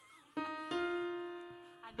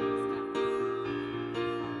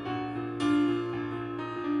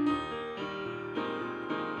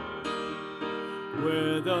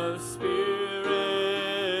Where the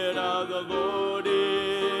Spirit of the Lord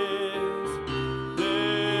is,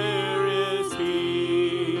 there is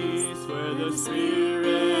peace. Where the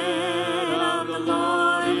Spirit of the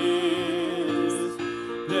Lord is,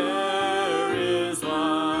 there is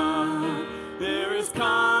life. There is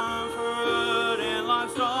comfort in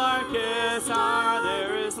life's darkest hour.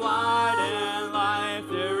 There is light and life.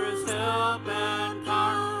 There is help and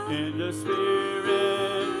power in the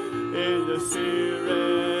Spirit, in the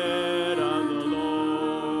Spirit of the Lord.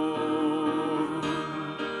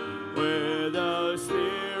 Where the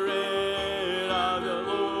Spirit of the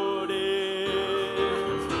Lord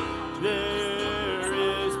is, there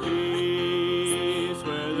is peace.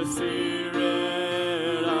 Where the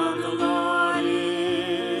Spirit of the Lord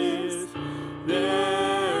is,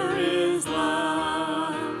 there is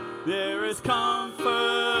life. There is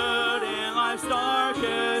comfort in life's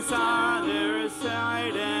darkest hour. There is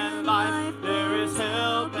sight and life. There is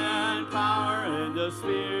help and power in the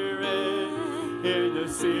Spirit, in the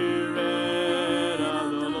Spirit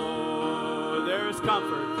of the Lord. There is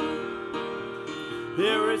comfort.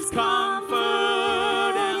 There is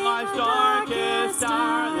comfort in life's darkest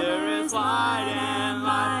hour. There is light and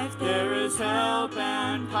life. There is help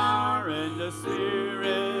and power in the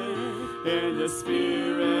Spirit, in the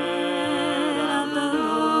Spirit of the Lord.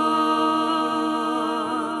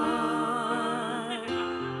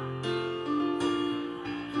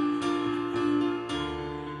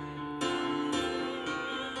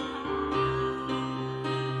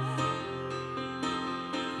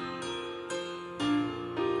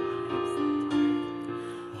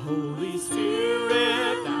 Holy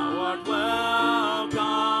Spirit, thou art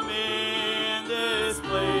welcome in this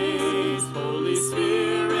place. Holy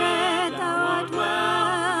Spirit, thou art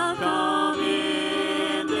welcome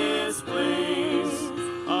in this place.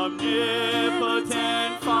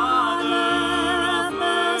 Omnipotent Father of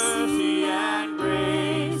mercy and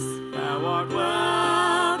grace, thou art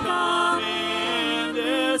welcome in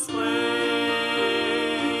this place.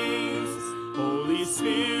 Holy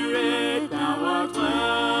Spirit, thou art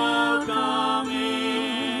welcome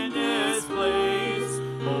in this place.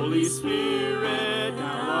 Holy Spirit,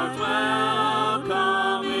 thou art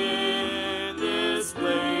welcome in this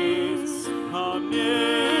place.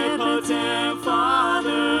 Omnipotent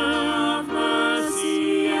Father of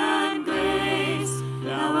mercy and grace,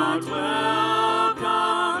 thou art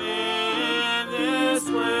welcome in this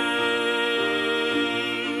place.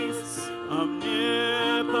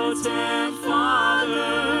 Omnipotent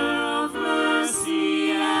Father of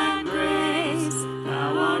mercy and grace,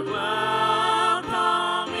 thou art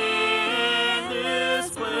welcome in this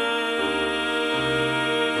place.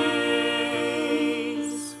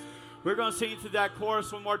 We're going to sing through that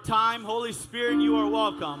chorus one more time. Holy Spirit, you are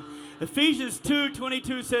welcome. Ephesians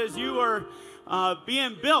 2:22 says you are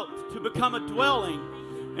being built to become a dwelling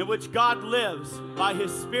in which God lives by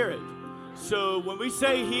His Spirit. So when we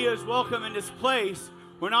say He is welcome in this place,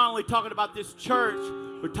 we're not only talking about this church,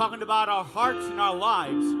 we're talking about our hearts and our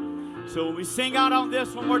lives. So when we sing out on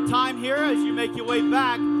this one more time here, as you make your way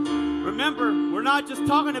back, remember, we're not just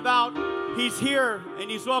talking about He's here and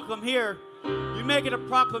He's welcome here. You make it a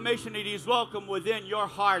proclamation that He's welcome within your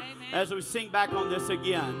heart. Amen. As we sing back on this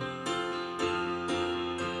again.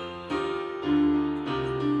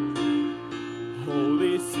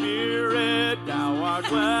 Holy Spirit, thou art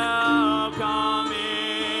welcome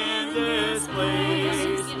in this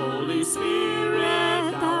place. Holy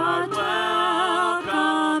Spirit, thou art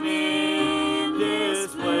welcome in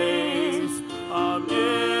this place.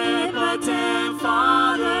 Omnipotent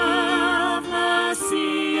Father of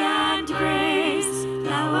mercy and grace,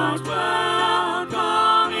 thou art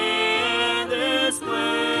welcome in this place.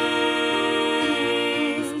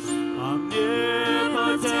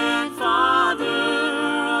 Omnipotent Father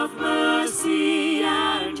of mercy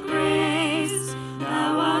and grace,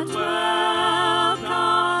 thou art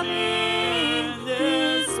welcome in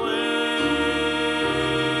this place.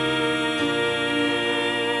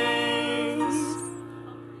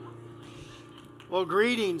 Well,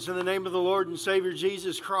 greetings in the name of the Lord and Savior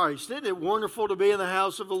Jesus Christ. Isn't it wonderful to be in the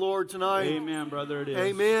house of the Lord tonight? Amen, brother, it is.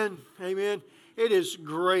 Amen. Amen. It is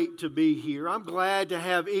great to be here. I'm glad to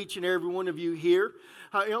have each and every one of you here.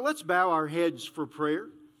 Let's bow our heads for prayer.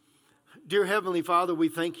 Dear Heavenly Father, we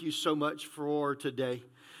thank you so much for today.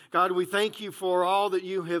 God, we thank you for all that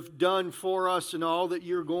you have done for us and all that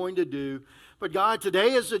you're going to do. But God,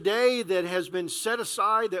 today is a day that has been set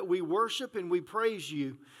aside that we worship and we praise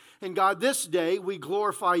you. And God, this day we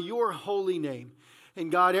glorify your holy name.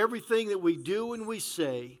 And God, everything that we do and we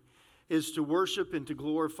say is to worship and to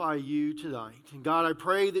glorify you tonight. And God, I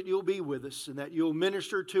pray that you'll be with us and that you'll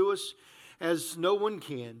minister to us as no one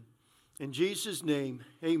can. In Jesus' name,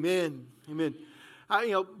 amen. Amen.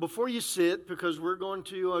 Before you sit, because we're going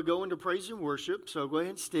to go into praise and worship, so go ahead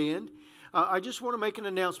and stand. I just want to make an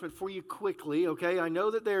announcement for you quickly, okay? I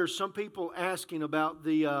know that there are some people asking about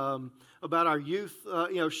about our youth,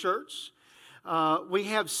 shirts. We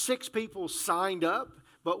have 6 people signed up,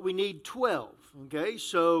 but we need 12, okay?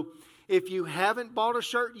 So if you haven't bought a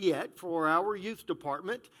shirt yet for our youth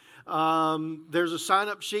department, there's a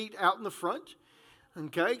sign-up sheet out in the front.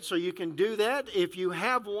 Okay, so you can do that. If you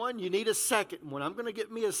have one, you need a second one. I'm going to get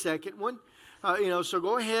me a second one. So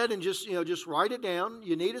go ahead and just write it down.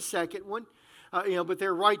 You need a second one. But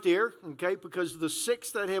they're right there, okay, because the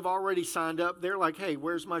 6 that have already signed up, they're like, hey,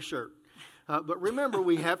 where's my shirt? But remember,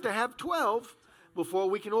 we have to have 12 before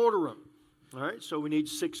we can order them. All right, so we need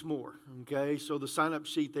 6 more, okay? So the sign-up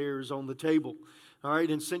sheet there is on the table. All right,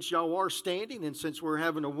 and since y'all are standing and since we're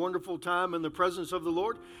having a wonderful time in the presence of the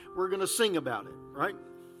Lord, we're going to sing about it, right?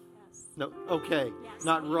 Yes. No, okay, yes.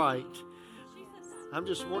 Not right. I'm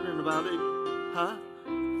just wondering about it, huh?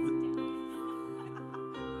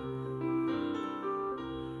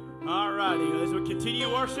 All righty, as we continue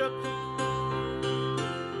worship,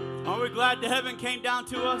 aren't we glad that heaven came down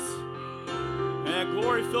to us and that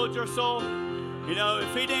glory filled your soul?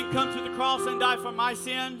 If he didn't come to the cross and die for my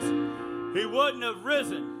sins, he wouldn't have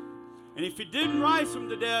risen. And if he didn't rise from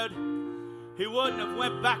the dead, he wouldn't have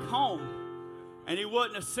went back home. And he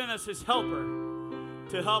wouldn't have sent us his helper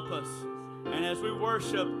to help us. And as we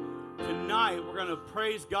worship tonight, we're going to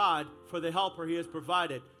praise God for the helper he has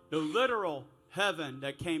provided. The literal heaven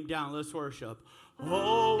that came down. Let's worship.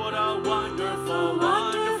 Oh, what a wonderful,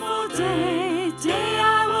 wonderful day. Day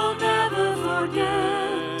I will never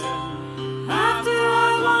forget. After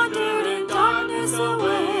I wandered in darkness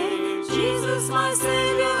away, Jesus, my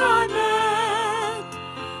Savior, I met.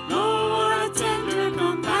 Oh, what a tender,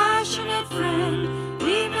 compassionate friend.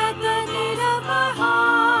 He met the need of my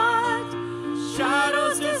heart.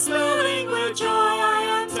 Shadows dispelling with joy, I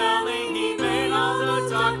am telling, he made all the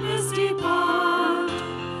darkness depart.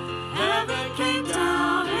 Heaven came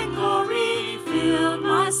down and glory filled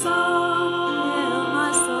my soul.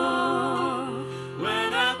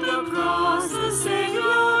 When at the cross the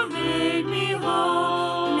Savior made me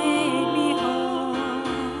whole.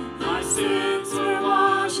 My sins were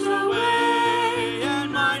washed away,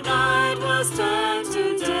 and my night was turned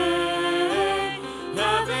to day.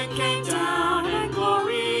 Heaven came down and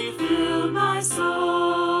glory filled my soul.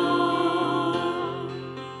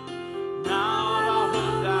 Now the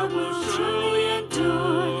hope that will surely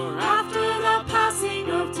endure after the passing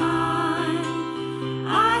of time.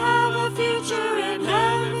 I have a future in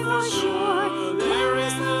heaven for sure. There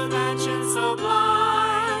is the mansion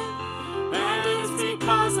sublime, and it's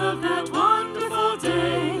because of that wonderful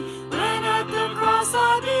day when at the cross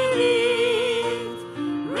I believe.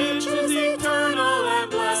 Riches eternal and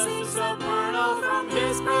blessings supernal from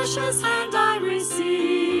his precious hand I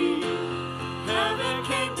receive. Heaven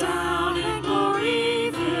came down and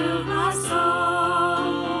glory filled my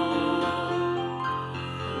soul.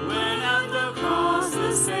 When at the cross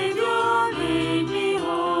the Savior made me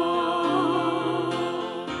whole.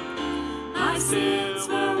 My sins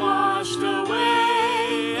were washed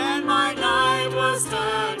away, and my night was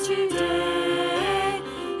turned to day.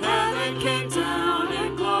 Heaven came down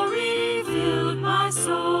and glory filled my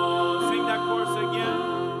soul. Sing that chorus again.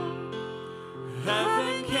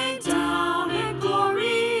 Heaven came down and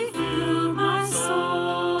glory filled my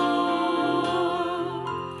soul.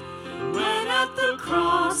 When at the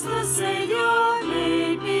cross the Savior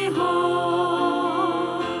made me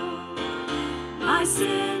whole. My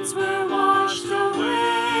sins were washed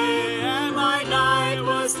away, and my night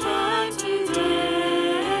was turned to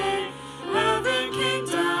day. Heaven came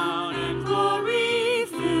down and glory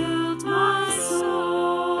filled my soul.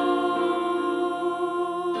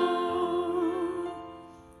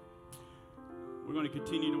 We're going to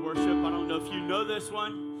continue to worship. I don't know if you know this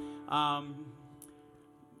one.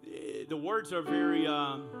 The words are very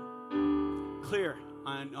clear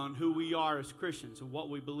on who we are as Christians and what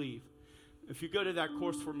we believe. If you go to that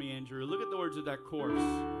course for me, Andrew, look at the words of that course.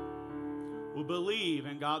 We believe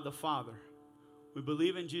in God the Father. We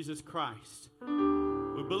believe in Jesus Christ.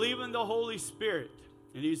 We believe in the Holy Spirit,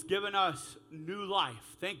 and he's given us new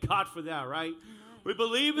life. Thank God for that, right? We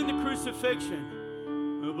believe in the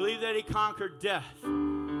crucifixion. We believe that he conquered death.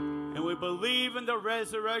 And we believe in the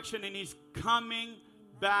resurrection, and he's coming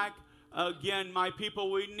back again. My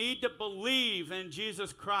people, we need to believe in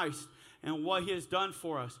Jesus Christ and what he has done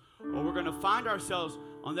for us, or we're going to find ourselves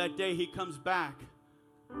on that day he comes back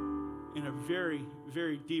in a very,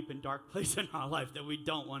 very deep and dark place in our life that we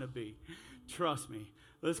don't want to be. Trust me.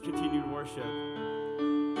 Let's continue to worship.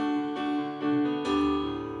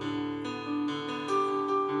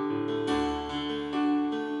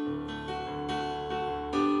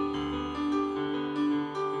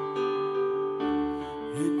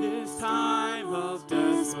 In this time of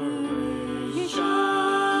desperation,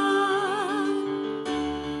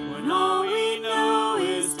 when all we know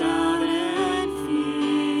is doubt and fear,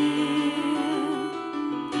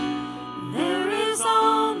 there is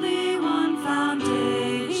only one foundation.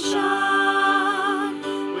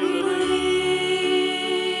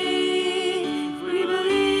 We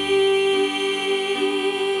believe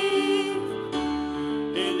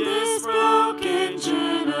in this broken generation.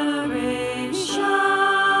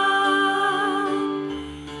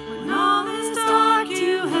 When all is dark,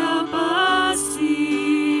 you help us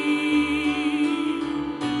see.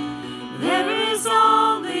 There is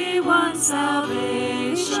only one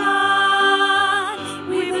salvation.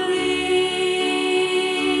 We believe,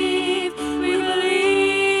 we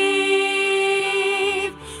believe,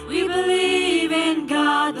 we believe in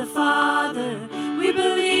God the Father. We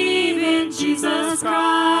believe in Jesus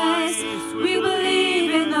Christ. We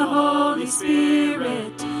believe in the Holy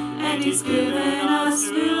Spirit, and He's given us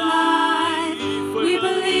new life. We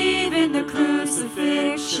believe in the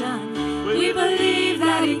crucifixion. We believe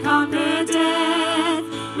that He conquered death.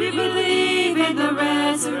 We believe in the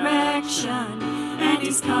resurrection, and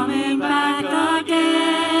He's coming back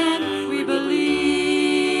again. We believe.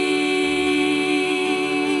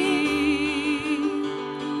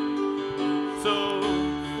 So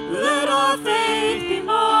let our faith be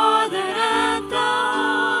more than anthems,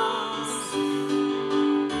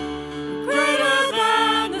 greater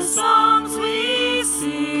than the songs we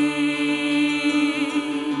sing,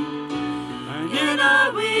 and in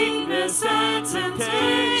our weakness and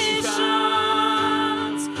temptations,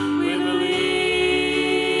 we believe,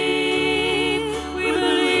 we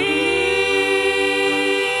believe,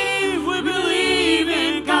 we believe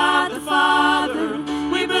in God the Father.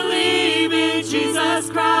 We believe in Jesus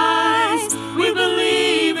Christ. We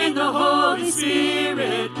believe in the Holy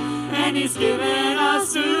Spirit, and He's given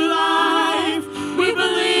us new life. We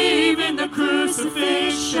believe in the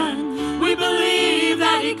crucifixion. We believe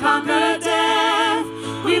that He conquered death.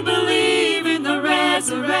 We believe in the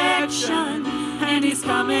resurrection, and He's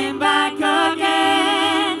coming back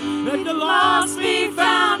again. Let the lost be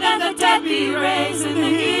found and the dead be raised in the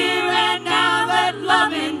here and now. Let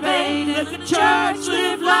love invade. Let the church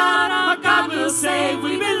live loud. Our God will save.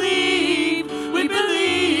 We believe,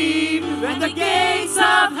 and the gates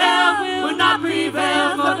of hell will not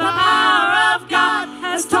prevail. For the power of God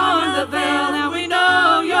has torn the veil, and we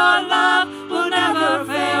know Your love will never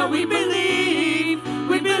fail. We believe,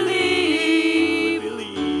 we believe, we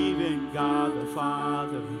believe in God the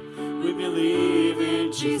Father. We believe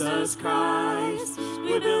in Jesus Christ.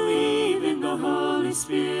 We believe in the Holy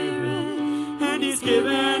Spirit, and He's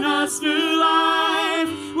given us new life.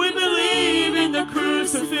 We believe in the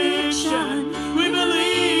crucifixion. We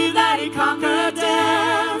believe that He conquered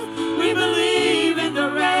death. We believe in the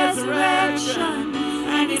resurrection,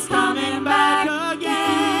 and He's coming back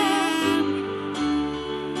again.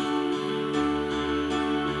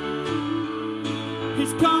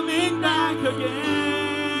 He's coming back again.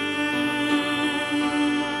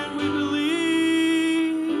 We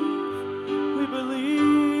believe, we believe.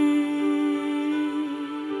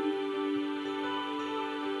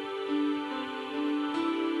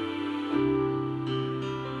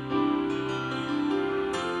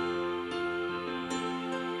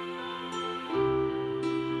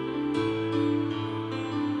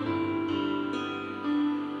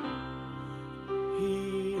 He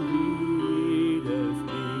leadeth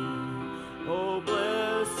me, oh blessed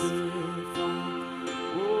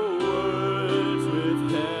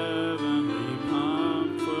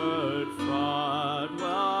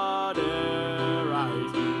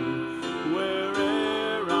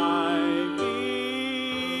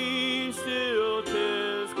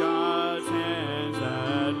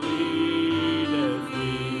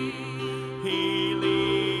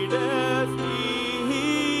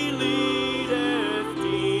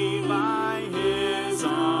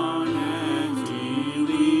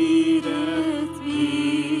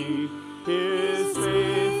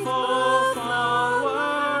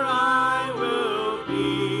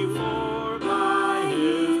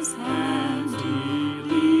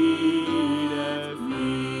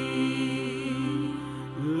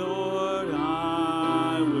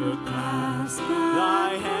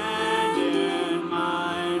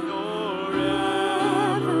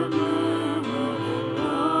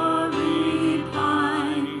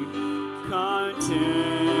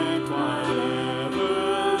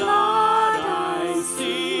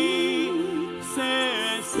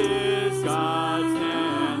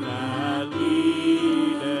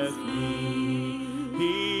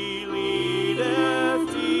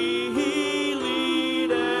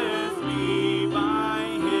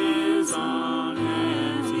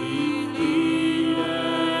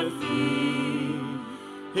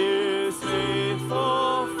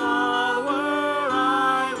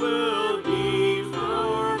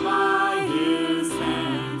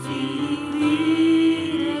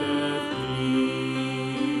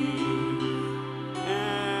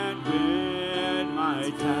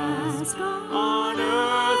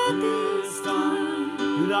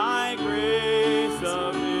Thy grace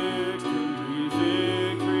of victories,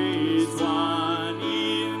 victories won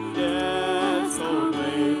in death's cold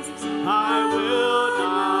waves. I will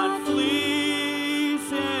not flee,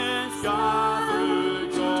 since God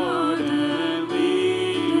through Jordan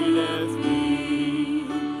leadeth me.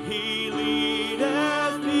 He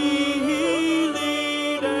leadeth me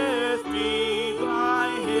by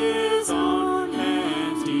his own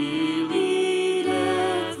hands. He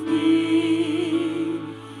leadeth me.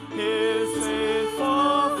 His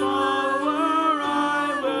faithful follower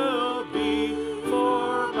I will be,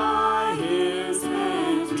 for by his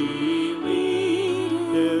hands he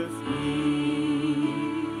leadeth me.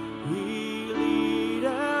 He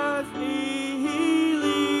leadeth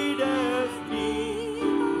me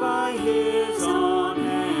by his own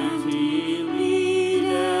hands. He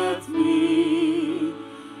leadeth me.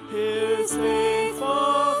 His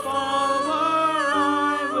faithful follower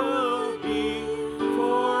I will be,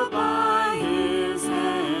 for by his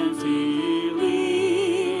hands he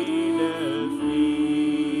leadeth me.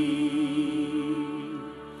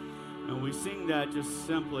 And we sing that just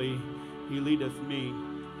simply, he leadeth me.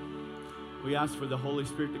 We ask for the Holy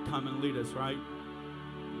Spirit to come and lead us, right?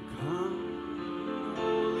 Come,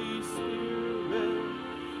 Holy Spirit.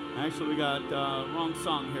 Actually, we got wrong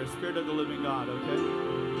song here. Spirit of the living God, okay?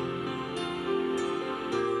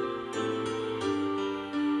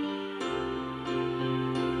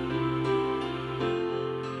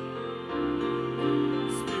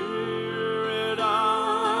 Spirit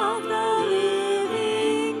of the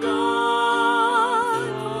living God,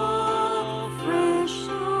 fall fresh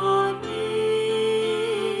on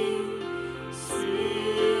me.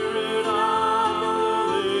 Spirit of the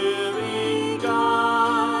living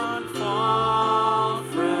God, fall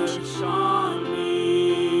fresh on me.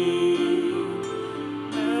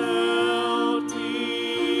 Melt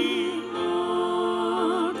me,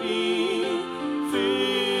 mold me,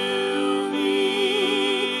 fill me,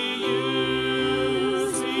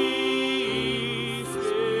 use me.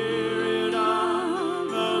 Spirit of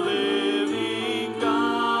the living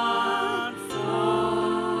God,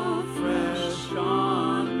 fall fresh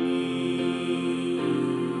on me.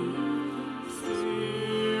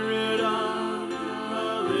 Spirit of the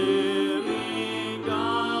living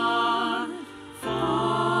God,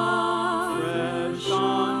 fall fresh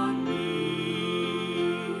on me.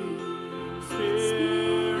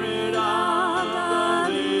 Spirit of the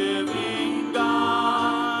living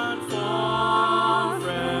God, fall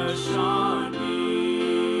fresh on me.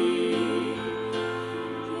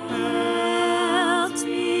 Melt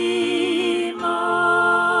me,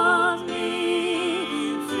 mold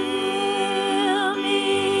me, fill me,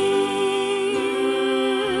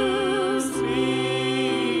 use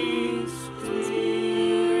me.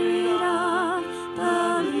 Spirit of the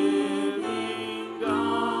living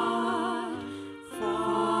God,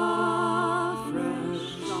 fall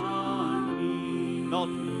fresh on me. Melt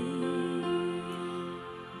me.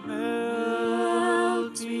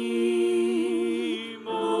 Melt me,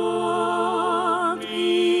 mold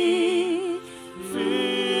me,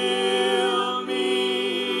 fill me,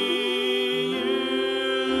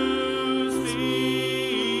 use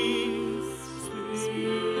me.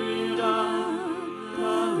 Spirit of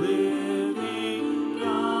the living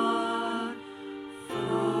God,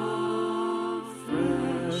 fall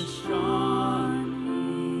fresh on me.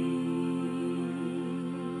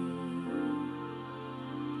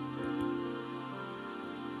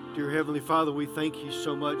 Dear Heavenly Father, we thank you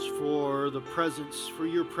so much for the presence, for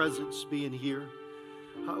your presence being here.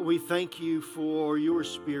 We thank you for your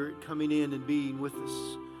Spirit coming in and being with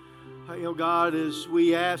us. God, as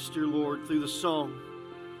we asked, dear Lord, through the song,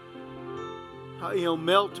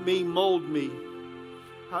 melt me, mold me,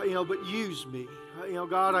 but use me.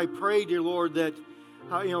 God, I pray, dear Lord, that,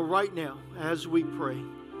 right now, as we pray,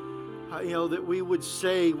 that we would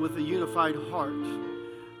say with a unified heart,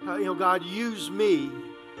 God, use me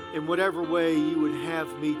in whatever way you would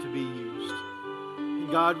have me to be used.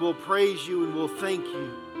 And God, we'll praise you and we'll thank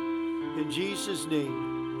you. In Jesus'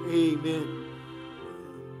 name, amen.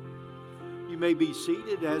 You may be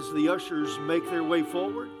seated as the ushers make their way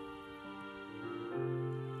forward.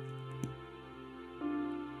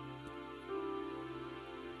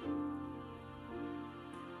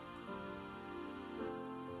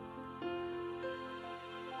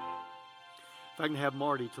 If I can have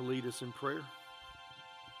Marty to lead us in prayer.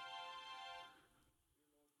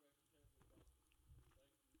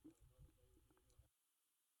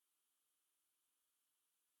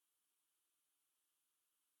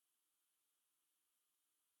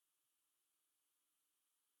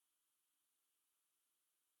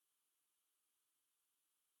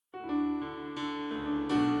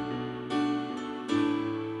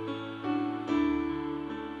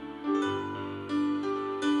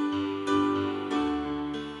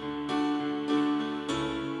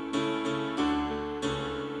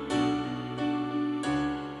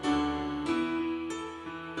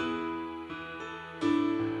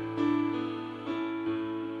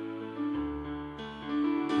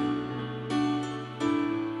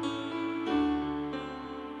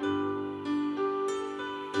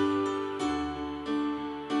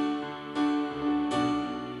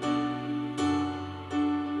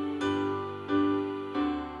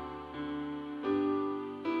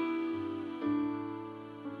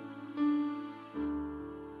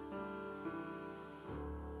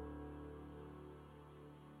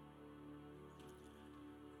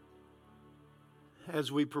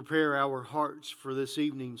 as we prepare our hearts for this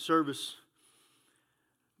evening's service.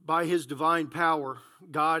 By His divine power,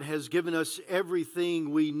 God has given us everything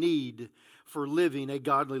we need for living a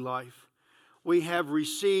godly life. We have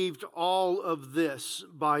received all of this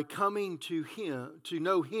by coming to Him, to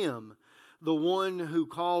know Him, the one who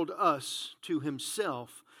called us to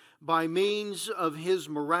Himself by means of His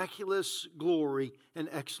miraculous glory and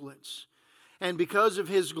excellence. And because of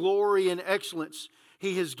His glory and excellence,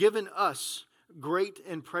 He has given us great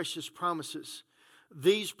and precious promises.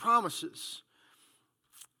 These promises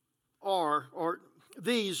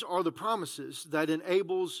these are the promises that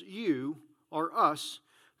enables you or us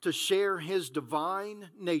to share His divine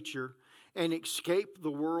nature and escape the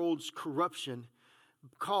world's corruption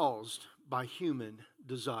caused by human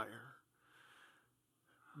desire.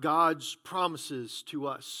 God's promises to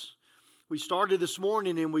us. We started this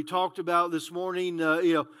morning and we talked about this morning,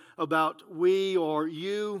 about we or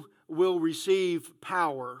you will receive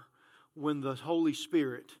power when the Holy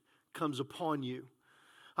Spirit comes upon you.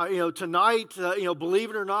 Tonight, believe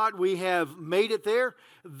it or not, we have made it there.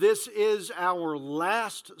 This is our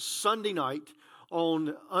last Sunday night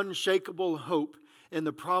on unshakable hope and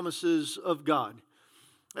the promises of God.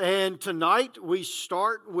 And tonight we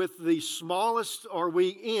start with the smallest, or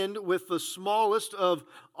we end with the smallest of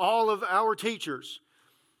all of our teachers.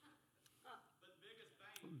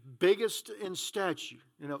 Biggest in stature.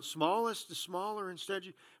 Smallest is smaller in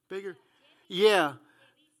stature. Bigger. Yeah.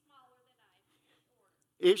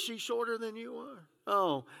 Is she shorter than you are?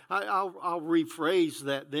 Oh, I'll rephrase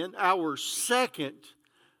that then. Our second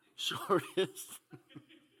shortest.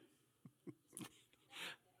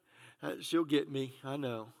 She'll get me. I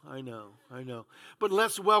know. But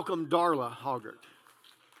let's welcome Darlia Hoggard.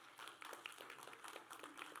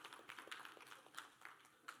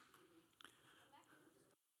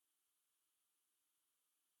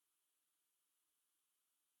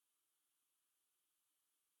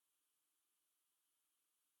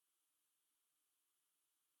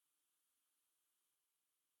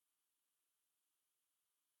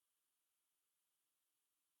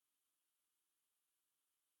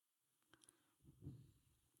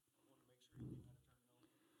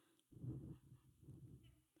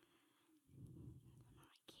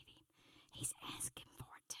 He's asking for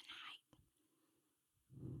it tonight.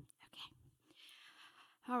 Okay.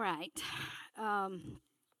 All right.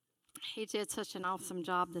 He did such an awesome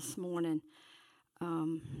job this morning.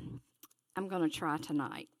 I'm going to try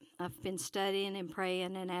tonight. I've been studying and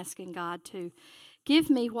praying and asking God to give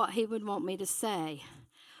me what He would want me to say.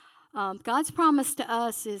 God's promise to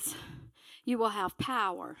us is you will have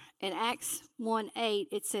power. In Acts 1:8,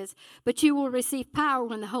 it says, "But you will receive power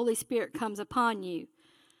when the Holy Spirit comes upon you."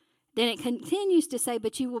 Then it continues to say,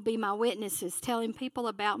 "But you will be my witnesses, telling people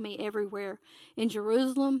about me everywhere, in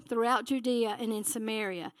Jerusalem, throughout Judea, and in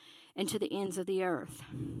Samaria, and to the ends of the earth."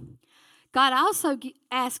 God also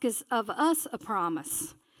asks of us a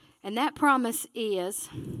promise, and that promise is,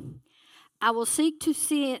 "I will seek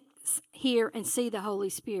to hear and see the Holy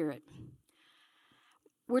Spirit."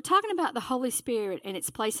 We're talking about the Holy Spirit and its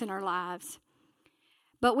place in our lives.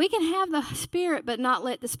 But we can have the Spirit, but not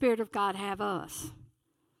let the Spirit of God have us.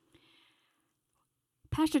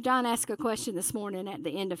 Pastor John asked a question this morning at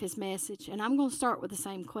the end of his message, and I'm going to start with the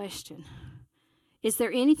same question. Is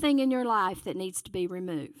there anything in your life that needs to be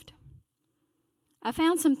removed? I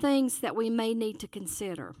found some things that we may need to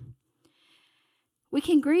consider. We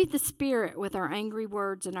can grieve the Spirit with our angry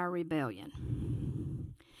words and our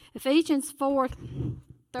rebellion. Ephesians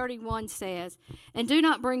 4:31 says, "And do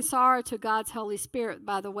not bring sorrow to God's Holy Spirit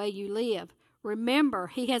by the way you live. Remember,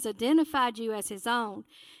 He has identified you as His own,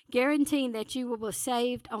 guaranteeing that you will be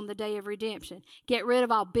saved on the day of redemption. Get rid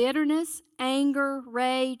of all bitterness, anger,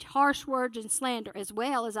 rage, harsh words, and slander, as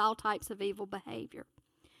well as all types of evil behavior."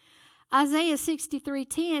 Isaiah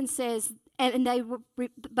 63:10 says,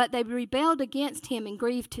 "But they rebelled against Him and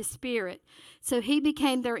grieved His Spirit, so He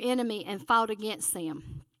became their enemy and fought against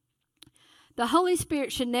them." The Holy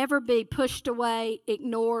Spirit should never be pushed away,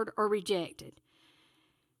 ignored, or rejected.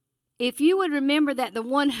 If you would remember that the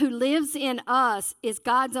one who lives in us is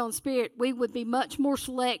God's own Spirit, we would be much more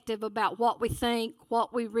selective about what we think,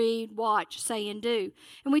 what we read, watch, say, and do.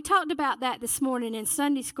 And we talked about that this morning in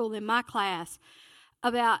Sunday school in my class.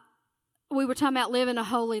 We were talking about living a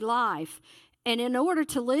holy life. And in order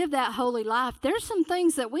to live that holy life, there's some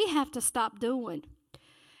things that we have to stop doing.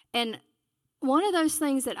 And one of those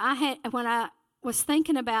things that I had when I was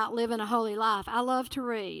thinking about living a holy life, I love to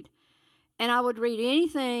read. And I would read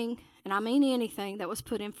anything, and I mean anything, that was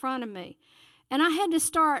put in front of me. And I had to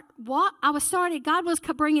start,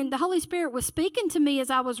 the Holy Spirit was speaking to me as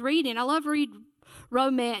I was reading. I love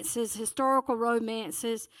romances, historical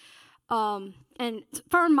romances. And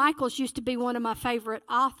Fern Michaels used to be one of my favorite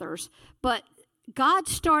authors. But God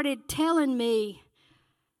started telling me,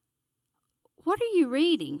 what are you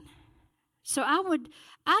reading? So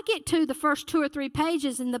I get to the first 2 or 3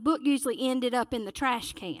 pages, and the book usually ended up in the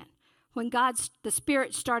trash can when the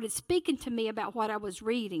Spirit started speaking to me about what I was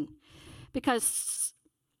reading. Because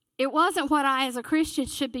it wasn't what I, as a Christian,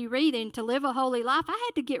 should be reading to live a holy life. I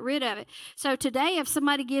had to get rid of it. So today, if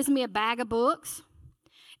somebody gives me a bag of books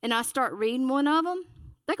and I start reading one of them,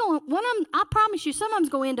 I promise you, some of them's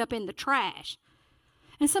going to end up in the trash.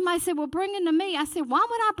 And somebody said, well, bring them to me. I said, why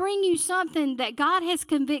would I bring you something that God has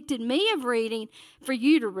convicted me of reading for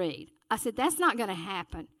you to read? I said, that's not going to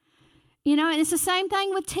happen. You know, and it's the same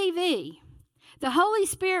thing with TV. The Holy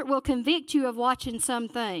Spirit will convict you of watching some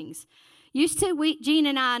things. Used to, Gene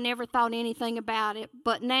and I never thought anything about it,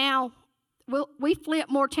 but now we flip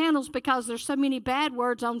more channels because there's so many bad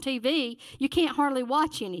words on TV, you can't hardly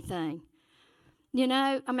watch anything. You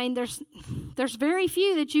know, I mean, there's very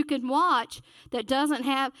few that you can watch that doesn't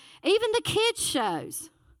have, even the kids' shows.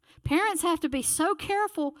 Parents have to be so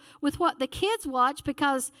careful with what the kids watch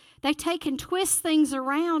because they take and twist things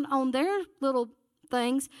around on their little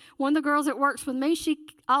things. One of the girls that works with me,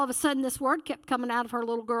 all of a sudden this word kept coming out of her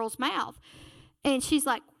little girl's mouth. And she's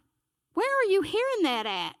like, where are you hearing that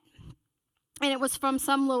at? And it was from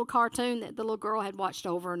some little cartoon that the little girl had watched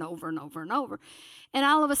over and over and over and over. And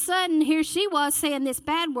all of a sudden, here she was saying this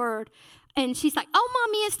bad word. And she's like, oh,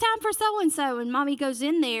 Mommy, it's time for so-and-so. And Mommy goes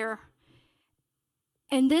in there.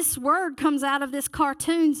 And this word comes out of this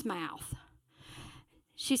cartoon's mouth.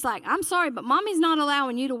 She's like, I'm sorry, but Mommy's not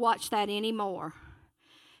allowing you to watch that anymore.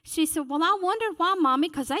 She said, well, I wondered why, Mommy,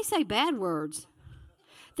 because they say bad words.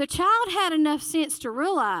 The child had enough sense to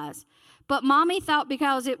realize, but Mommy thought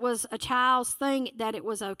because it was a child's thing that it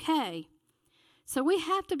was okay. So we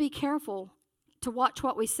have to be careful to watch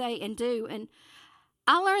what we say and do. And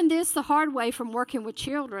I learned this the hard way from working with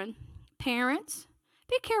children. Parents,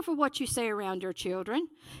 be careful what you say around your children,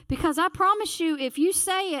 because I promise you, if you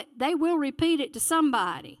say it, they will repeat it to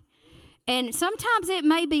somebody. And sometimes it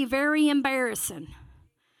may be very embarrassing.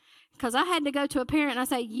 Because I had to go to a parent and I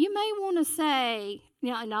say, you may want to say,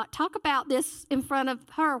 not talk about this in front of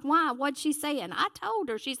her. Why? What'd she say? And I told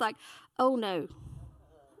her. She's like, oh,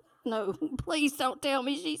 no, please don't tell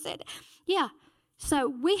me she said it. Yeah, so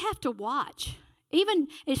we have to watch. Even,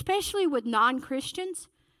 especially with non-Christians,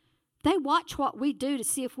 they watch what we do to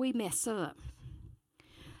see if we mess up.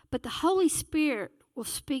 But the Holy Spirit will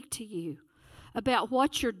speak to you about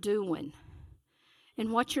what you're doing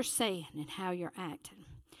and what you're saying and how you're acting.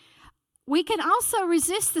 We can also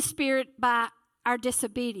resist the Spirit by our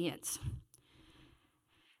disobedience.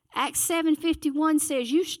 Acts 7:51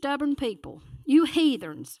 says, you stubborn people, you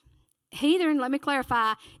heathens. Heathen, let me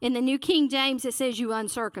clarify, in the New King James it says you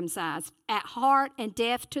uncircumcised, at heart and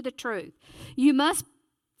deaf to the truth. You must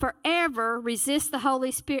forever resist the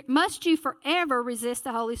Holy Spirit. Must you forever resist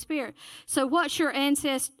the Holy Spirit? So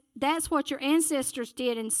that's what your ancestors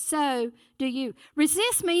did, and so do you.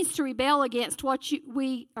 Resist means to rebel against what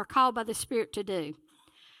we are called by the Spirit to do.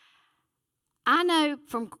 I know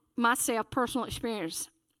from myself, personal experience,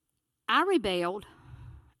 I rebelled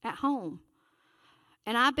at home.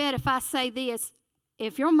 And I bet if I say this,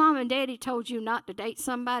 if your mom and daddy told you not to date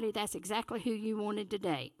somebody, that's exactly who you wanted to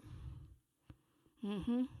date.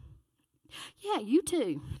 Yeah, you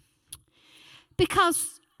too.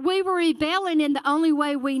 Because we were rebelling in the only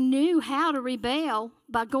way we knew how to rebel,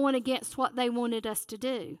 by going against what they wanted us to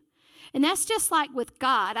do. And that's just like with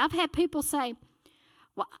God. I've had people say,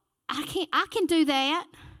 well, I can do that.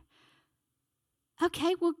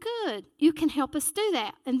 Okay, well, good. You can help us do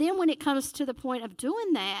that. And then when it comes to the point of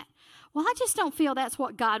doing that, well, I just don't feel that's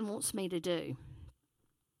what God wants me to do.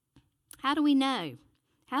 How do we know?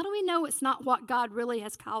 How do we know it's not what God really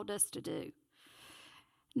has called us to do?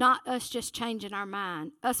 Not us just changing our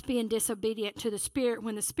mind, us being disobedient to the Spirit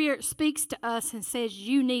when the Spirit speaks to us and says,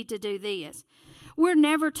 you need to do this. We're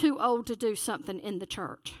never too old to do something in the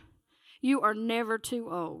church. You are never too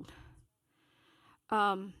old.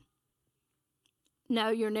 No,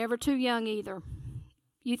 you're never too young either.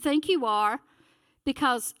 You think you are,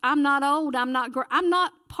 because I'm not old. I'm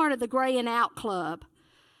not part of the graying out club.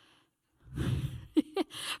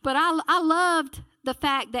 But I loved the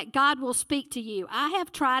fact that God will speak to you. I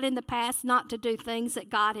have tried in the past not to do things that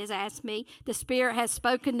God has asked me. The Spirit has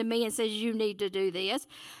spoken to me and says, you need to do this.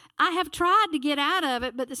 I have tried to get out of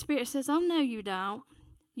it, but the Spirit says, oh, no, you don't.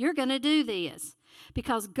 You're going to do this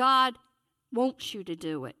because God wants you to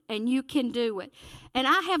do it, and you can do it. And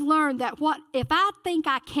I have learned that if I think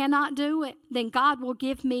I cannot do it, then God will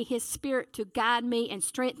give me His Spirit to guide me and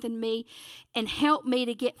strengthen me and help me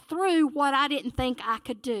to get through what I didn't think I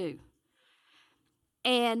could do.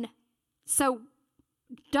 And so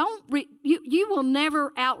you will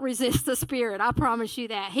never out-resist the Spirit. I promise you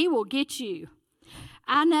that. He will get you.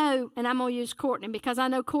 I know, and I'm going to use Courtney because I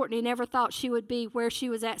know Courtney never thought she would be where she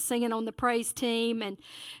was at singing on the praise team and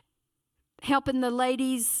helping the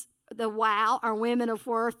ladies, the WOW, our Women of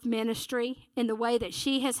Worth ministry, in the way that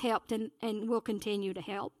she has helped and will continue to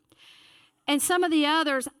help. And some of the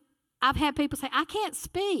others, I've had people say, I can't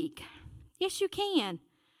speak. Yes, you can.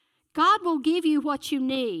 God will give you what you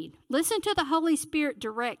need. Listen to the Holy Spirit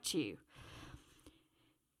direct you.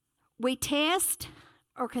 We test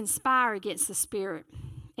or conspire against the Spirit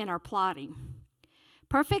in our plotting.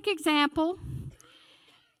 Perfect example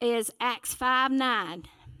is Acts 5:9.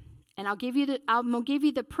 And I'm going to give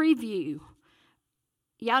you the preview.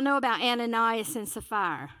 Y'all know about Ananias and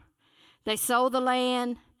Sapphira. They sold the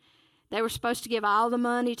land. They were supposed to give all the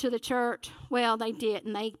money to the church. Well, they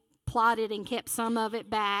didn't. They plotted and kept some of it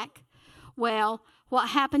back. Well, what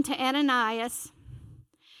happened to Ananias?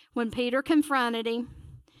 When Peter confronted him,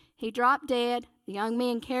 he dropped dead. The young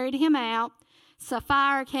men carried him out.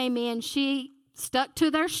 Sapphira came in. She stuck to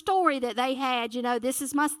their story that they had. You know, this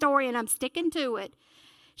is my story and I'm sticking to it.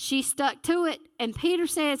 She stuck to it, and Peter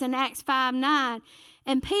says in Acts 5:9,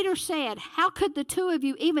 and Peter said, how could the two of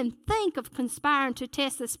you even think of conspiring to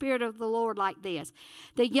test the Spirit of the Lord like this?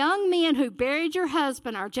 The young men who buried your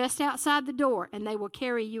husband are just outside the door, and they will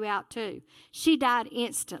carry you out too. She died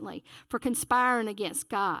instantly for conspiring against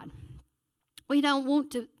God. We don't want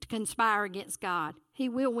to conspire against God. He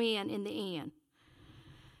will win in the end.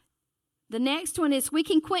 The next one is we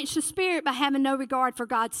can quench the Spirit by having no regard for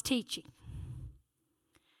God's teaching.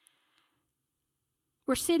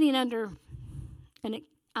 We're sitting under, and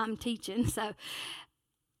I'm teaching, so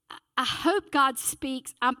I hope God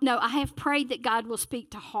speaks. I have prayed that God will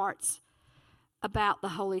speak to hearts about the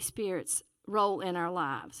Holy Spirit's role in our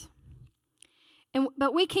lives.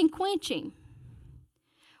 But we can quench Him.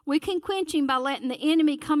 We can quench Him by letting the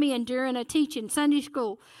enemy come in during a teaching, Sunday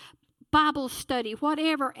school, Bible study,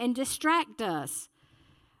 whatever, and distract us.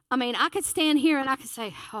 I mean, I could stand here and I could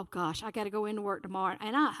say, oh gosh, I got to go into work tomorrow.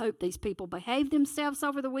 And I hope these people behave themselves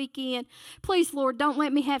over the weekend. Please, Lord, don't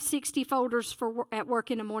let me have 60 folders at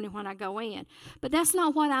work in the morning when I go in. But that's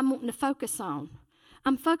not what I'm wanting to focus on.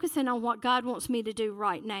 I'm focusing on what God wants me to do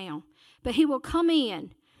right now. But He will come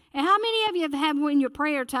in. And how many of you have had in your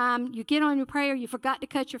prayer time, you get on your prayer, you forgot to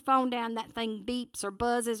cut your phone down, that thing beeps or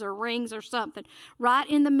buzzes or rings or something right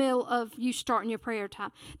in the middle of you starting your prayer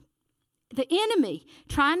time? The enemy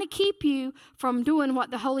trying to keep you from doing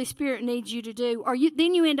what the Holy Spirit needs you to do, or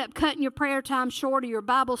then you end up cutting your prayer time short or your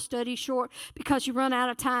Bible study short because you run out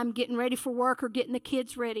of time getting ready for work or getting the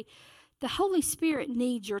kids ready. The Holy Spirit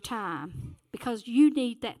needs your time because you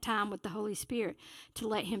need that time with the Holy Spirit to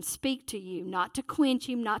let Him speak to you, not to quench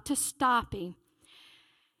Him, not to stop Him.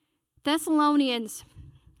 1 Thessalonians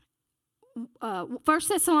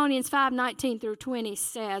 5:19-20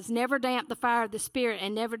 says, never damp the fire of the Spirit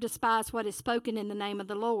and never despise what is spoken in the name of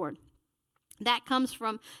the Lord. That comes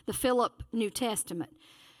from the Philip New Testament.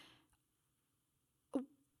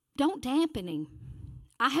 Don't dampen Him.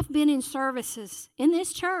 I have been in services in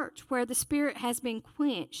this church where the Spirit has been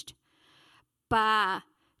quenched by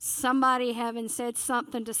somebody having said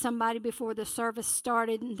something to somebody before the service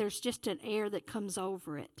started, and there's just an air that comes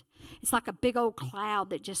over it. It's like a big old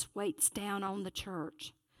cloud that just weights down on the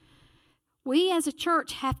church. We as a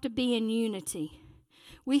church have to be in unity.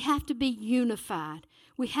 We have to be unified.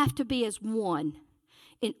 We have to be as one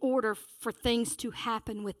in order for things to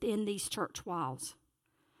happen within these church walls.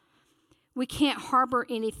 We can't harbor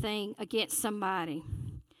anything against somebody.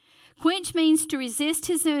 Quench means to resist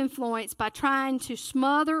his influence by trying to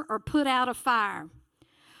smother or put out a fire.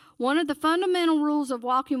 One of the fundamental rules of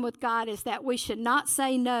walking with God is that we should not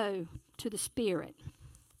say no to the Spirit.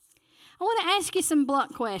 I want to ask you some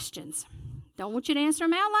blunt questions. Don't want you to answer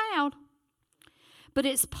them out loud. But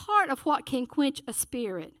it's part of what can quench a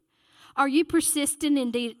spirit. Are you persistent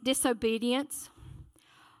in disobedience?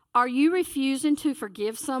 Are you refusing to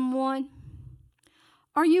forgive someone?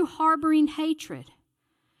 Are you harboring hatred?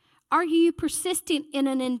 Are you persistent in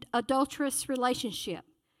an adulterous relationship?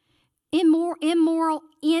 In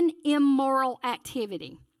immoral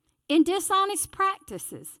activity? In dishonest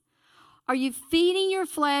practices? Are you feeding your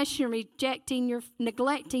flesh and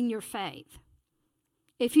neglecting your faith?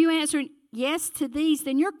 If you answer yes to these,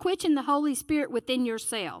 then you're quenching the Holy Spirit within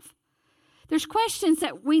yourself. There's questions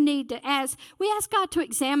that we need to ask. We ask God to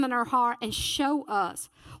examine our heart and show us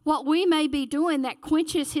what we may be doing that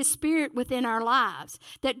quenches His Spirit within our lives,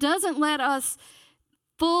 that doesn't let us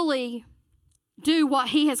fully do what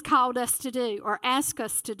He has called us to do or ask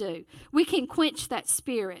us to do. We can quench that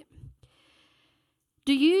Spirit.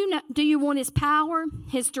 Do you want His power,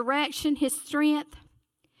 His direction, His strength?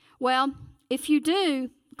 Well, if you do,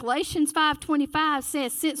 Galatians 5:25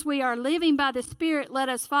 says, since we are living by the Spirit, let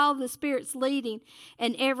us follow the Spirit's leading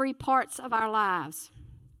in every parts of our lives.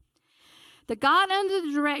 The God under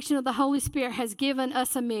the direction of the Holy Spirit has given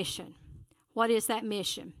us a mission. What is that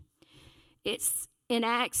mission? It's in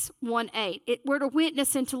Acts 1:8. We're to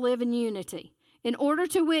witness and to live in unity. In order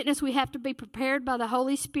to witness, we have to be prepared by the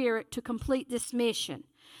Holy Spirit to complete this mission.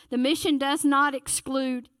 The mission does not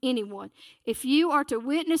exclude anyone. If you are to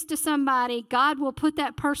witness to somebody, God will put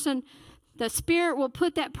that person, the Spirit will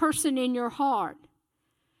put that person in your heart.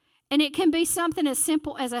 And it can be something as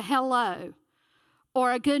simple as a hello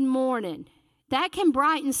or a good morning. That can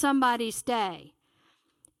brighten somebody's day.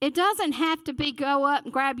 It doesn't have to be go up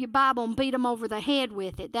and grab your Bible and beat them over the head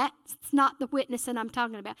with it. That's not the witnessing I'm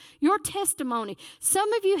talking about. Your testimony.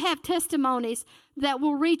 Some of you have testimonies that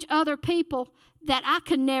will reach other people that I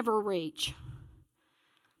could never reach.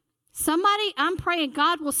 I'm praying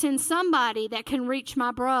God will send somebody that can reach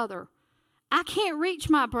my brother. I can't reach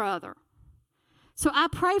my brother. So I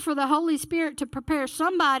pray for the Holy Spirit to prepare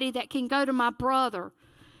somebody that can go to my brother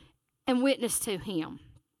and witness to him.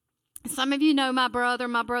 Some of you know my brother.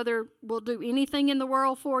 My brother will do anything in the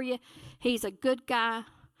world for you. He's a good guy,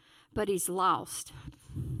 but he's lost.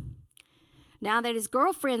 Now that his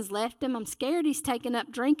girlfriend's left him, I'm scared he's taking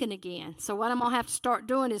up drinking again. So what I'm going to have to start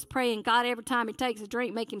doing is praying, God, every time he takes a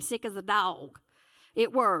drink, make him sick as a dog.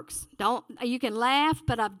 It works. You can laugh,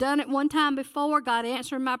 but I've done it one time before. God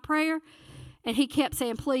answered my prayer, and he kept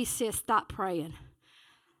saying, please, sis, stop praying.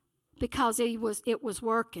 Because it was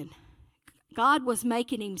working. God was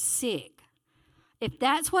making him sick. If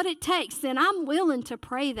that's what it takes, then I'm willing to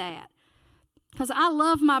pray that. Because I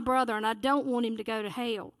love my brother and I don't want him to go to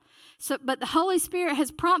hell. But the Holy Spirit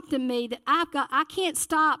has prompted me that I can't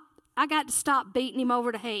stop. I got to stop beating him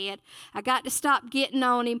over the head. I got to stop getting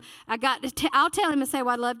on him. I'll tell him and say,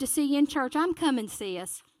 well, I'd love to see you in church. I'm coming,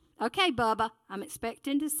 sis. Okay, Bubba, I'm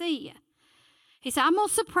expecting to see you. He said, I'm going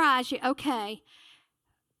to surprise you. Okay.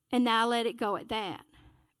 And now I let it go at that.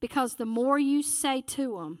 Because the more you say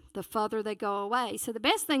to them, the further they go away. So the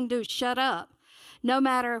best thing to do is shut up. No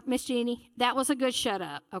matter, Miss Jeannie, that was a good shut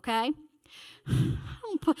up, okay?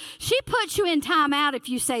 She puts you in timeout if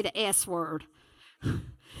you say the S word.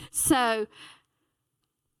 So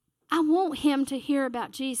I want him to hear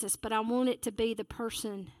about Jesus, but I want it to be the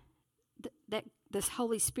person that this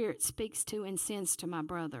Holy Spirit speaks to and sends to my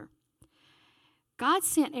brother. God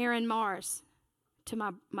sent Aaron Morris to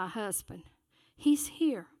my husband. He's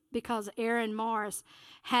here because Aaron Morris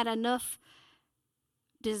had enough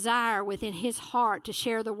desire within his heart to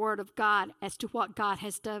share the word of God as to what God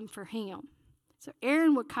has done for him. So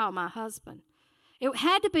Aaron would call my husband. It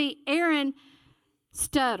had to be Aaron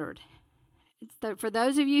stuttered. For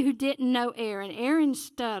those of you who didn't know Aaron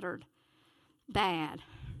stuttered bad.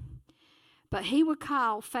 But he would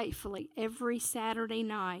call faithfully every Saturday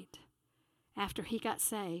night after he got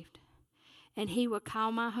saved. And he would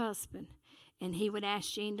call my husband. And he would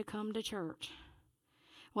ask Gene to come to church.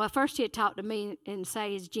 Well, at first he'd talk to me and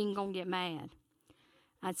say, is Gene going to get mad?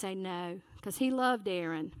 I'd say no, because he loved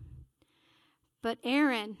Aaron. But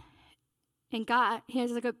Aaron and God,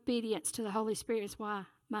 his obedience to the Holy Spirit is why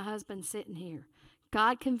my husband's sitting here.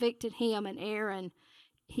 God convicted him, and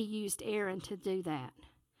he used Aaron to do that.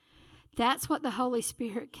 That's what the Holy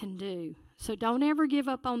Spirit can do. So don't ever give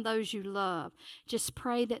up on those you love. Just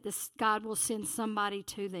pray that God will send somebody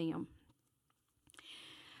to them.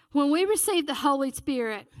 When we receive the Holy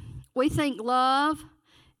Spirit, we think love,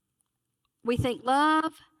 and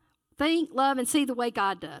see the way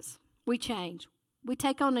God does. We change. We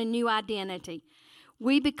take on a new identity.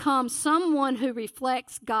 We become someone who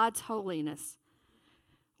reflects God's holiness.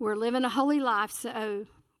 We're living a holy life, so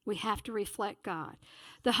we have to reflect God.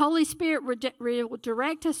 The Holy Spirit will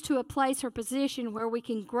direct us to a place or position where we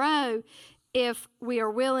can grow if we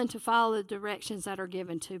are willing to follow the directions that are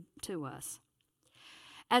given to us.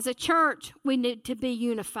 As a church, we need to be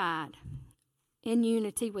unified in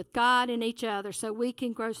unity with God and each other so we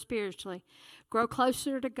can grow spiritually, grow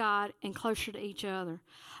closer to God and closer to each other.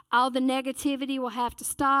 All the negativity will have to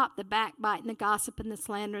stop, the backbiting, the gossip, and the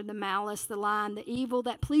slander, the malice, the lying, the evil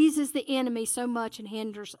that pleases the enemy so much and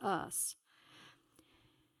hinders us.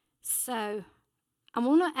 So I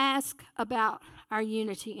want to ask about our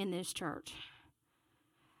unity in this church.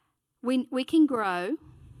 We can grow.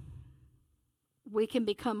 We can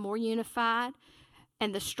become more unified.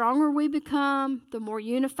 And the stronger we become, the more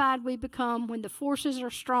unified we become. When the forces are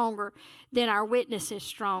stronger, then our witness is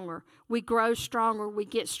stronger. We grow stronger, we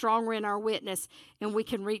get stronger in our witness, and we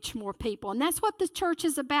can reach more people. And that's what the church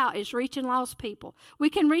is about, is reaching lost people. We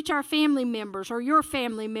can reach our family members, or your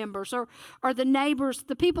family members, or the neighbors,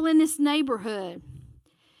 the people in this neighborhood.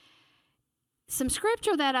 Some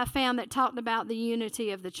scripture that I found that talked about the unity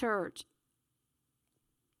of the church.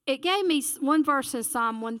 It gave me one verse in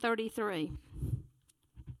Psalm 133.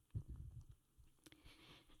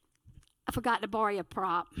 I forgot to borrow a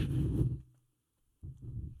prop.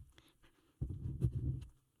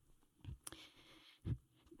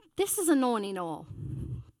 This is anointing oil.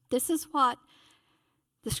 This is what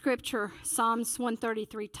the scripture, Psalms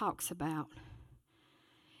 133, talks about.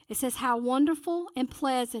 It says, how wonderful and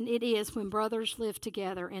pleasant it is when brothers live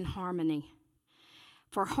together in harmony.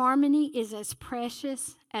 For harmony is as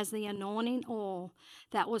precious as the anointing oil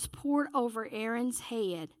that was poured over Aaron's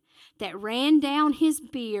head, that ran down his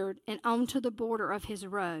beard and onto the border of his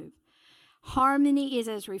robe. Harmony is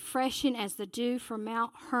as refreshing as the dew from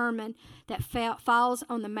Mount Hermon that falls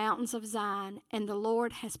on the mountains of Zion, and the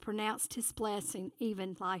Lord has pronounced his blessing,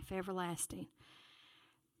 even life everlasting.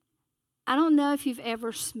 I don't know if you've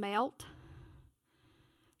ever smelt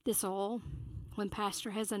this oil when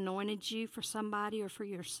Pastor has anointed you for somebody or for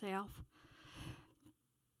yourself.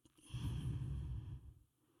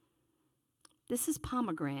 This is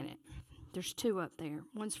pomegranate. There's two up there.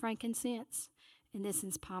 One's frankincense, and this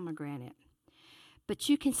is pomegranate. But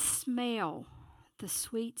you can smell the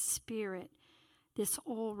sweet spirit this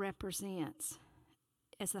oil represents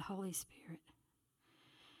as the Holy Spirit.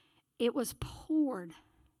 It was poured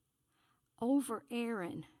over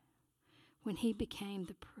Aaron when he became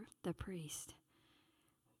the priest.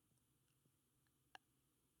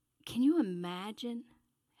 Can you imagine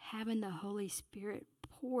having the Holy Spirit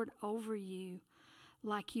poured over you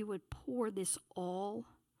like you would pour this oil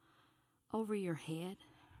over your head?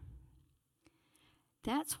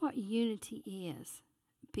 That's what unity is,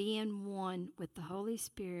 being one with the Holy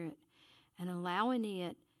Spirit and allowing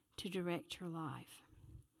it to direct your life.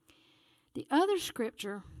 The other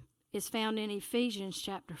scripture is found in Ephesians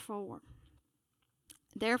chapter 4.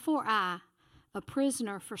 Therefore I, a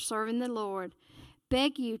prisoner for serving the Lord,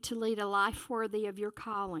 beg you to lead a life worthy of your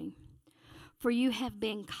calling. For you have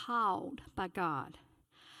been called by God.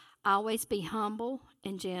 Always be humble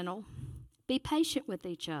and gentle. Be patient with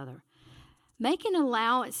each other, making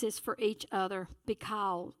allowances for each other's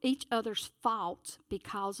faults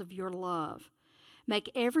because of your love.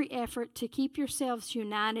 Make every effort to keep yourselves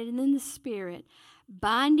united in the Spirit,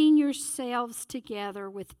 binding yourselves together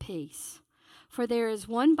with peace. For there is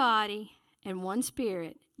one body and one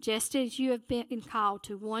Spirit, just as you have been called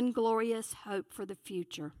to one glorious hope for the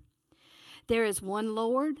future. There is one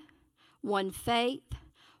Lord, one faith,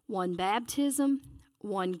 one baptism,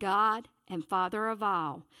 one God and Father of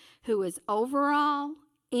all, who is over all,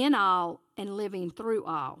 in all, and living through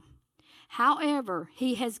all. However,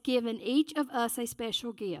 he has given each of us a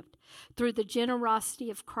special gift through the generosity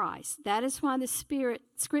of Christ. That is why the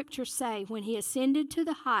scriptures say, when he ascended to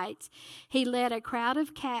the heights, he led a crowd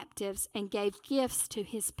of captives and gave gifts to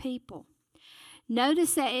his people.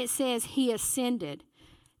 Notice that it says he ascended.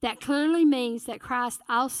 That clearly means that Christ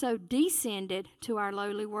also descended to our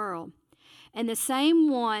lowly world. And the same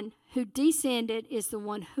one who descended is the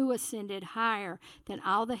one who ascended higher than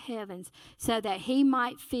all the heavens, so that he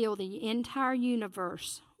might fill the entire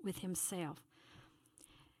universe with himself.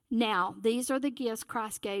 Now, these are the gifts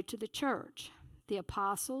Christ gave to the church: the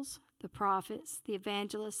apostles, the prophets, the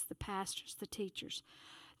evangelists, the pastors, the teachers.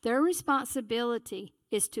 Their responsibility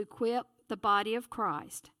is to equip the body of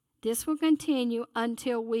Christ. This will continue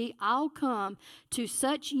until we all come to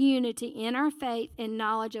such unity in our faith and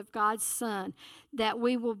knowledge of God's Son that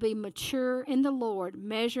we will be mature in the Lord,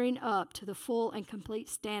 measuring up to the full and complete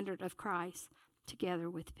standard of Christ, together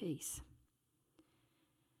with peace.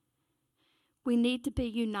 We need to be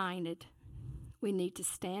united. We need to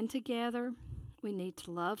stand together. We need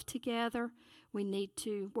to love together. We need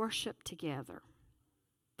to worship together.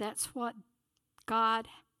 That's what God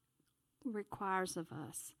requires of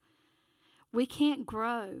us. We can't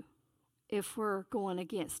grow if we're going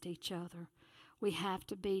against each other. We have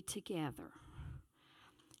to be together.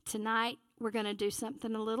 Tonight, we're going to do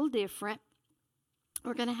something a little different.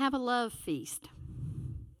 We're going to have a love feast.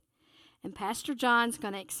 And Pastor John's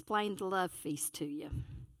going to explain the love feast to you.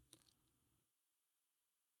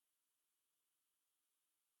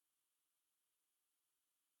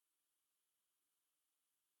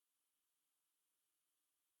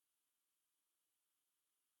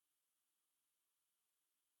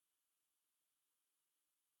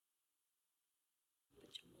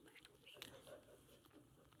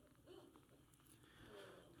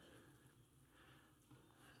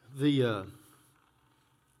 A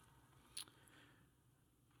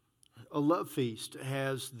love feast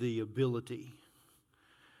has the ability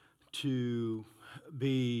to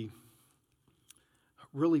be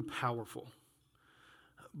really powerful.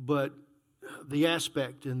 But the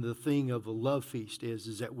aspect and the thing of a love feast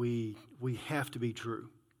is that we have to be true.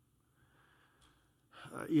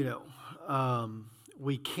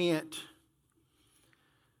 We can't,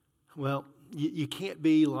 you can't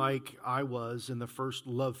be like I was in the first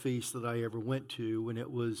love feast that I ever went to when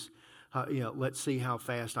it was, let's see how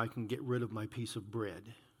fast I can get rid of my piece of bread.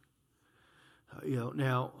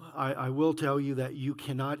 Now, I will tell you that you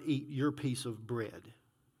cannot eat your piece of bread.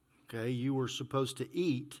 Okay, you were supposed to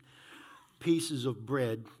eat pieces of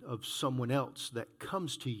bread of someone else that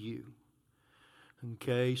comes to you.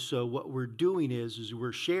 Okay, so what we're doing is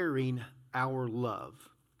we're sharing our love.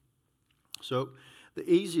 So the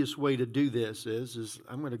easiest way to do this is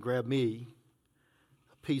I'm going to grab me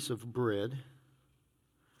a piece of bread.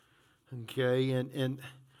 Okay, and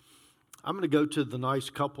I'm going to go to the nice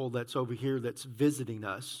couple that's over here that's visiting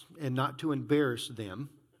us, and not to embarrass them,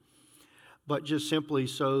 but just simply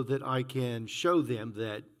so that I can show them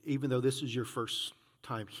that even though this is your first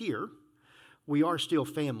time here, we are still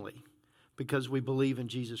family because we believe in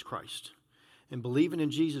Jesus Christ. And believing in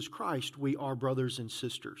Jesus Christ, we are brothers and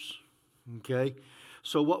sisters. Okay?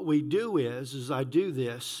 So what we do is I do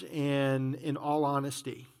this, and in all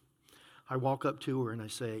honesty, I walk up to her and I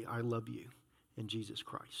say, I love you in Jesus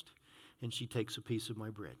Christ. And she takes a piece of my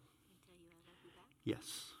bread.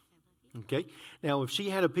 Yes. Okay? Now, if she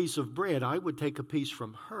had a piece of bread, I would take a piece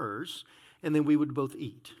from hers, and then we would both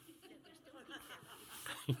eat.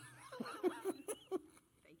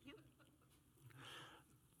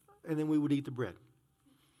 And then we would eat the bread.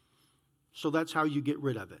 So that's how you get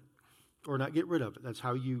rid of it. Or not get rid of it. That's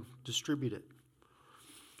how you distribute it.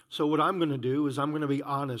 So what I'm going to do is I'm going to be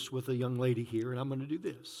honest with a young lady here, and I'm going to do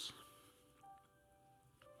this.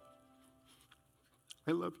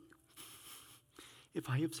 I love you. If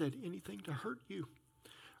I have said anything to hurt you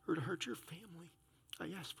or to hurt your family, I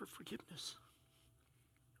ask for forgiveness.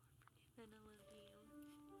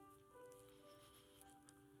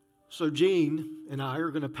 So Gene and I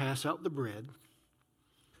are going to pass out the bread.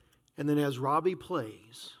 And then as Robbie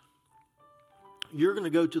plays, you're going to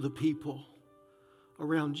go to the people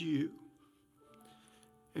around you.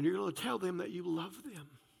 And you're going to tell them that you love them.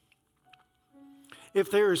 If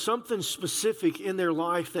there is something specific in their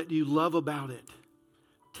life that you love about it,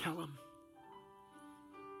 tell them.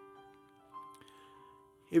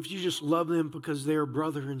 If you just love them because they're a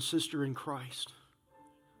brother and sister in Christ,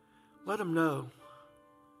 let them know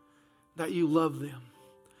that you love them,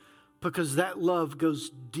 because that love goes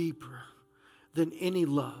deeper than any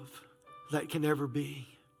love that can ever be.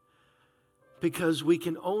 Because we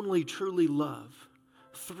can only truly love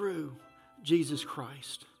through Jesus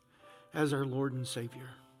Christ as our Lord and Savior.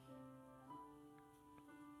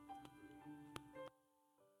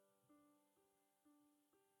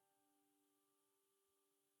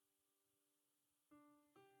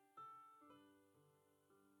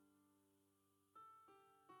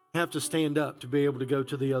 Have to stand up to be able to go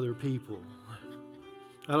to the other people.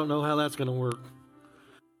 I don't know how that's going to work.